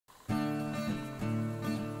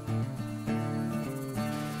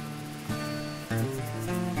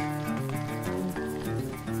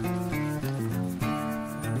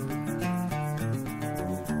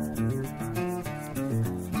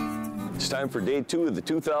time for day 2 of the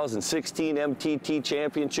 2016 MTT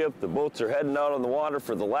Championship. The boats are heading out on the water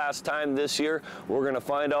for the last time this year. We're going to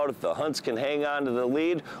find out if the Hunts can hang on to the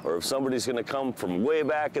lead or if somebody's going to come from way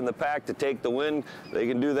back in the pack to take the win. They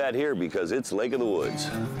can do that here because it's Lake of the Woods.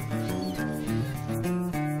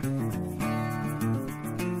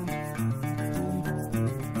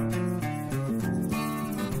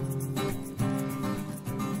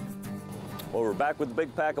 Well, we're back with the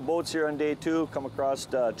big pack of boats here on day 2. Come across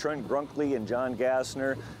Trent Grunkley and John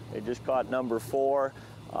Gassner. They just caught number 4.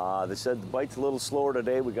 They said the bite's a little slower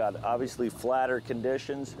today. We got obviously flatter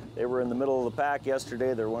conditions. They were in the middle of the pack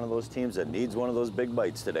yesterday. They're one of those teams that needs one of those big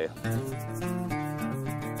bites today.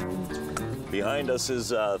 Behind us is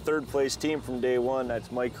third place team from day 1.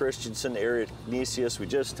 That's Mike Christensen, Eric Nicius. We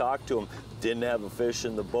just talked to them. Didn't have a fish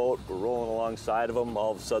in the boat. We're rolling alongside of them.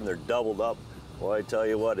 All of a sudden they're doubled up. Well, I tell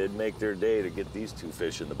you what, it'd make their day to get these 2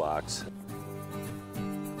 fish in the box.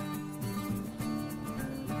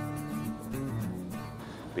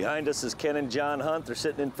 Behind us is Ken and John Hunt. They're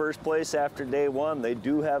sitting in first place after day 1. They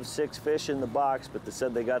do have 6 fish in the box, but they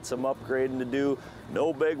said they got some upgrading to do.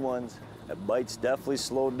 No big ones. That bite's definitely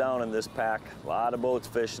slowed down in this pack. A lot of boats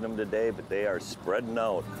fishing them today, but they are spreading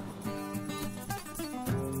out.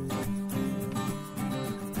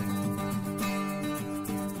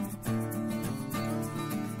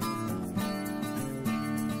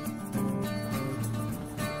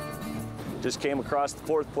 Just came across the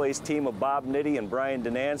 4th place team of Bob Nitty and Brian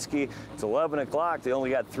Donansky. It's 11 o'clock. They only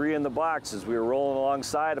got 3 in the box as we were rolling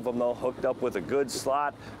alongside of them, though. Hooked up with a good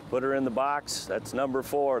slot, put her in the box. That's number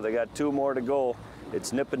 4. They got 2 more to go.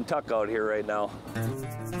 It's nip and tuck out here right now.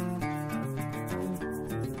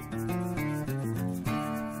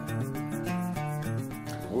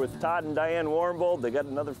 With Todd and Diane Warmbold, they got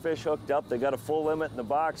another fish hooked up. They got a full limit in the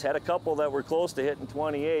box. Had a couple that were close to hitting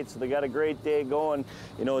 28, so they got a great day going.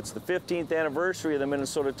 You know, it's the 15th anniversary of the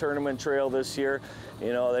Minnesota Tournament Trail this year.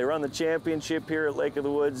 You know, they run the championship here at Lake of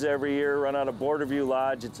the Woods every year, run out of BorderView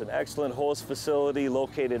Lodge. It's an excellent host facility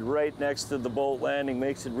located right next to the boat landing.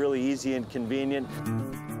 Makes it really easy and convenient.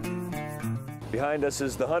 Behind us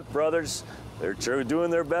is the Hunt brothers. They're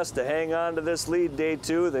doing their best to hang on to this lead day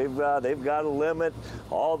 2. They've got a limit.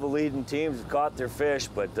 All the leading teams have caught their fish,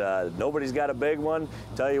 but nobody's got a big one.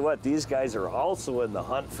 Tell you what, these guys are also in the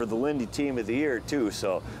hunt for the Lindy Team of the Year too.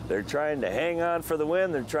 So they're trying to hang on for the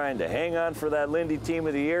win. They're trying to hang on for that Lindy Team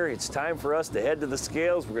of the Year. It's time for us to head to the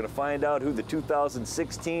scales. We're going to find out who the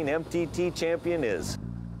 2016 MTT champion is.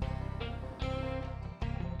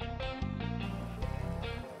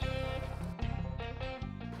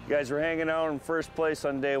 You guys were hanging out in first place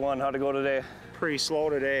on day 1. How'd it go today? Pretty slow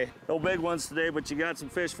today. No big ones today, but you got some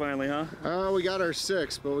fish finally, huh? We got our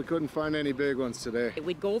 6, but we couldn't find any big ones today.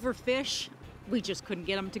 We'd go over fish, we just couldn't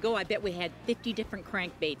get them to go. I bet we had 50 different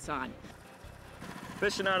crankbaits on.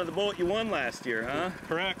 Fishing out of the boat you won last year, huh?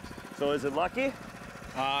 Correct. So is it lucky?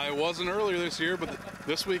 It wasn't earlier this year, but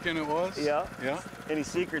this weekend it was. Yeah? Yeah. Any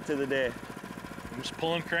secret to the day? I'm just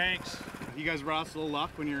pulling cranks. You guys brought us a little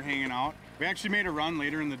luck when you were hanging out. We actually made a run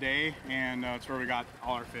later in the day, and that's where we got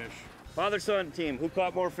all our fish. Father-son team, who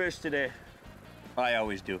caught more fish today? I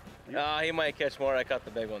always do. He might catch more. I caught the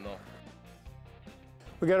big one, though.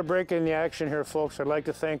 We got a break in the action here, folks. I'd like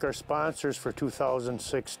to thank our sponsors for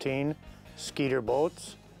 2016, Skeeter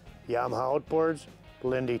Boats, Yamaha Outboards,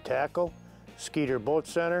 Lindy Tackle, Skeeter Boat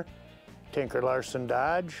Center, Tinker Larson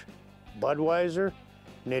Dodge, Budweiser,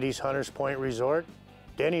 Nitty's Hunters Point Resort,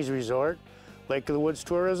 Denny's Resort, Lake of the Woods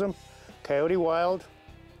Tourism, Coyote Wild,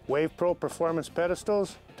 Wave Pro Performance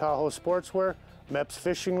Pedestals, Tahoe Sportswear, Mepps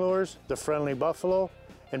Fishing Lures, The Friendly Buffalo,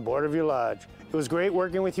 and BorderView Lodge. It was great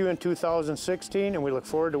working with you in 2016, and we look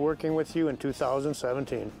forward to working with you in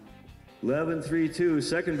 2017. 11-3-2,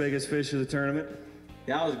 second biggest fish of the tournament.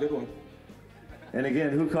 Yeah, that was a good one. And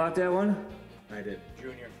again, who caught that one? I did.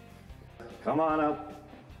 Junior. Come on up.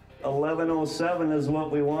 11:07 is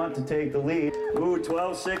what we want to take the lead. Ooh,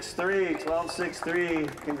 12:63, 12:63.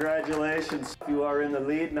 Congratulations. You are in the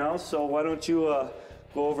lead now, so why don't you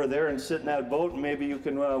go over there and sit in that boat and maybe you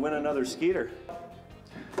can win another Skeeter.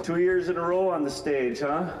 2 years in a row on the stage,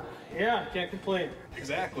 huh? Yeah, can't complain.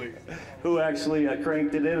 Exactly. Who actually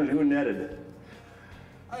cranked it in and who netted?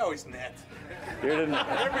 I always net. You're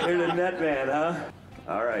the net man, huh?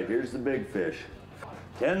 All right, here's the big fish.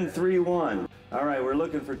 10-3-1. All right, we're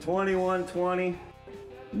looking for 21-20,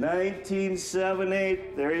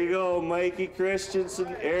 19-7-8. There you go, Mikey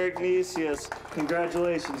Christensen, Eric Nicius.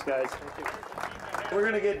 Congratulations, guys. We're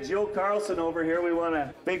gonna get Joe Carlson over here. We want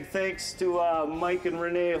a big thanks to Mike and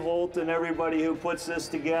Renee Holt and everybody who puts this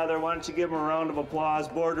together. Why don't you give them a round of applause,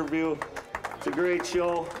 BorderView. It's a great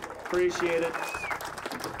show, appreciate it.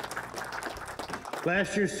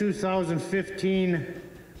 Last year's 2015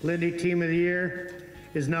 Lindy Team of the Year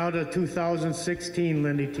is now the 2016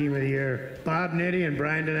 Lindy Team of the Year. Bob Nitty and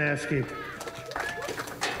Brian Danaski.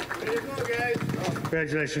 Way to go, guys.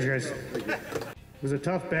 Congratulations, guys. It was a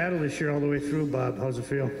tough battle this year all the way through, Bob. How's it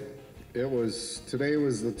feel? Today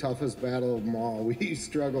was the toughest battle of them all. We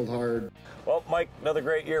struggled hard. Well, Mike, another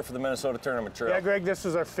great year for the Minnesota Tournament Trail. Yeah, Greg, this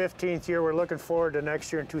is our 15th year. We're looking forward to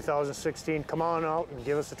next year in 2016. Come on out and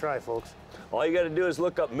give us a try, folks. All you got to do is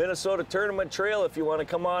look up Minnesota Tournament Trail if you want to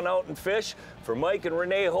come on out and fish. For Mike and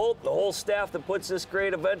Renee Holt, the whole staff that puts this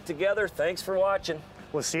great event together, thanks for watching.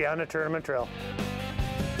 We'll see you on the Tournament Trail.